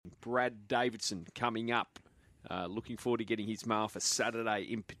Brad Davidson coming up. Looking forward to getting his mail for Saturday,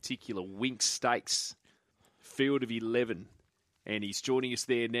 in particular, Winx Stakes, field of 11. And he's joining us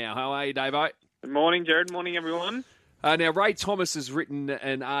there now. How are you, Davo? Good morning, Jared. Morning, everyone. Now, Ray Thomas has written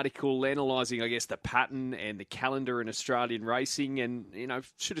an article analysing, I guess, the pattern and the calendar in Australian racing. And,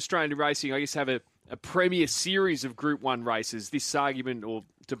 should Australian racing, I guess, have a premier series of Group 1 races? This argument or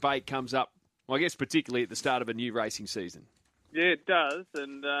debate comes up, well, I guess, particularly at the start of a new racing season. Yeah, it does.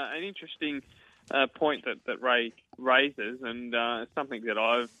 And an interesting point that Ray raises, and it's something that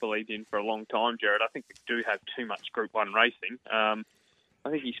I've believed in for a long time, Jared. I think we do have too much Group 1 racing. I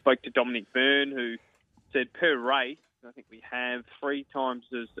think he spoke to Dominic Byrne, who said per race, I think we have 3 times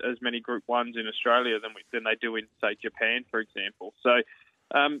as many Group 1s in Australia than they do in, say, Japan, for example. So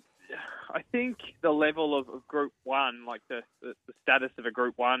I think the level of Group 1, like the status of a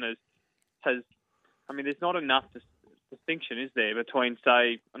Group 1 there's not enough distinction, is there, between,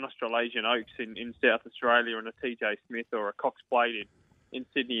 say, an Australasian Oaks in South Australia and a TJ Smith or a Cox Plate in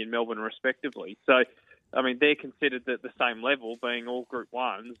Sydney and Melbourne, respectively. So, they're considered at the same level, being all Group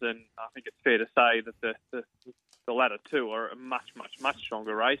 1s, and I think it's fair to say that the latter two are much, much, much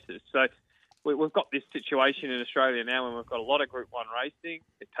stronger races. So we've got this situation in Australia now when we've got a lot of Group 1 racing.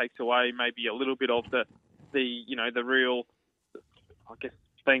 It takes away maybe a little bit of the real, I guess,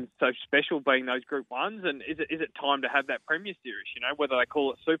 being so special, being those Group 1s. And is it time to have that Premier Series, whether they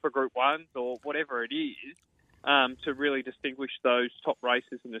call it Super Group 1s or whatever it is, to really distinguish those top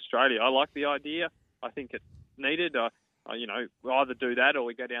races in Australia? I like the idea. I think it's needed. We either do that or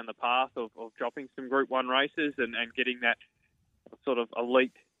we go down the path of dropping some Group 1 races and getting that sort of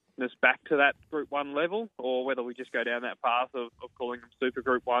eliteness back to that Group 1 level, or whether we just go down that path of calling them Super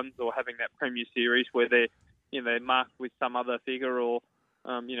Group 1s or having that Premier Series where they're marked with some other figure or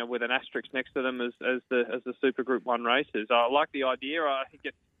with an asterisk next to them as the Super Group 1 races. I like the idea. I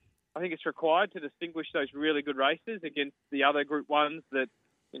think it's required to distinguish those really good races against the other Group 1s that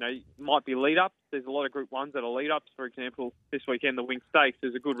might be lead-ups. There's a lot of Group 1s that are lead-ups. For example, this weekend, the Winx Stakes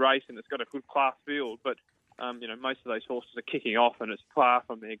is a good race and it's got a good class field, but, most of those horses are kicking off and it's far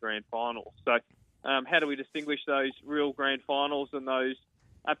from their grand finals. So how do we distinguish those real grand finals and those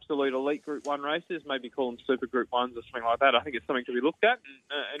absolute elite Group 1 races? Maybe call them Super Group 1s or something like that. I think it's something to be looked at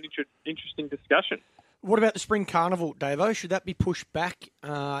and an interesting discussion. What about the Spring Carnival, Davo? Should that be pushed back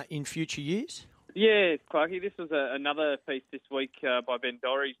in future years? Yeah, Clarky, this was another piece this week by Ben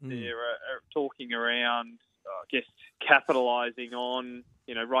Dorries there, talking around, I guess, capitalising on,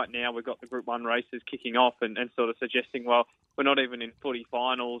 right now we've got the Group 1 races kicking off and sort of suggesting, well, we're not even in footy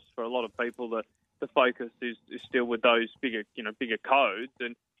finals. For a lot of people, the focus is still with those bigger codes,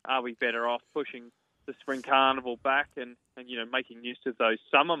 and are we better off pushing the Spring Carnival back and making use of those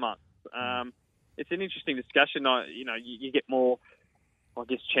summer months? It's an interesting discussion. You get more, I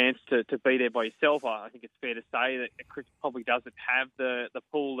guess, chance to be there by yourself. I think it's fair to say that cricket probably doesn't have the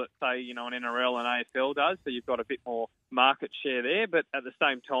pool that, say, an NRL and AFL does, so you've got a bit more market share there. But at the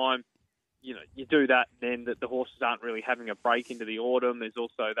same time, you do that, then that the horses aren't really having a break into the autumn. There's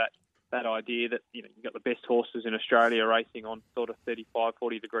also that idea that, you've got the best horses in Australia racing on sort of 35,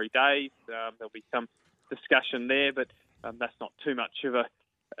 40-degree days. There'll be some discussion there, but that's not too much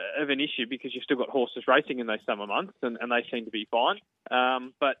of an issue because you've still got horses racing in those summer months and they seem to be fine.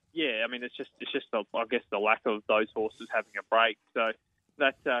 But yeah, it's just I guess the lack of those horses having a break. So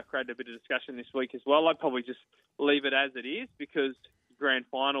that created a bit of discussion this week as well. I'd probably just leave it as it is because grand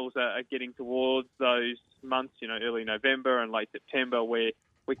finals are getting towards those months, early November and late September, where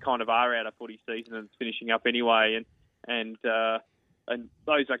we kind of are out of footy season and it's finishing up anyway. And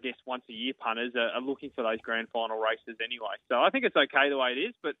those, I guess, once-a-year punters are looking for those grand final races anyway. So I think it's okay the way it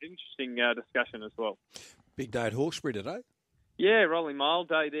is, but interesting discussion as well. Big day at Hawkesbury today. Yeah, rolling mile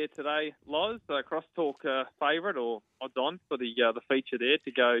day there today, Loz. Crosstalk favourite or odds on for the feature there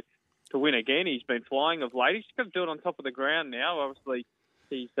to go to win again. He's been flying of late. He's got to do it on top of the ground now. Obviously,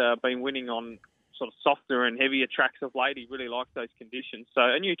 he's been winning on sort of softer and heavier tracks of late. He really likes those conditions. So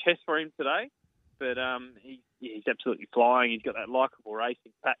a new test for him today. But he's absolutely flying. He's got that likeable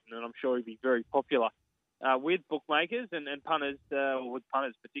racing pattern, and I'm sure he'll be very popular with bookmakers and punters, with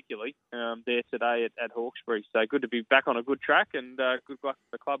punters particularly, there today at Hawkesbury. So good to be back on a good track, and good luck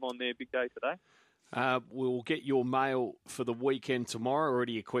to the club on their big day today. We'll get your mail for the weekend tomorrow.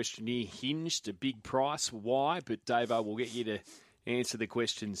 Already a questionnaire hinged, a big price. Why? But Davo, we'll get you to answer the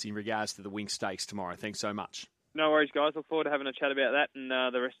questions in regards to the Winx Stakes tomorrow. Thanks so much. No worries, guys. Look forward to having a chat about that and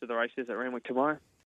the rest of the races at Randwick tomorrow.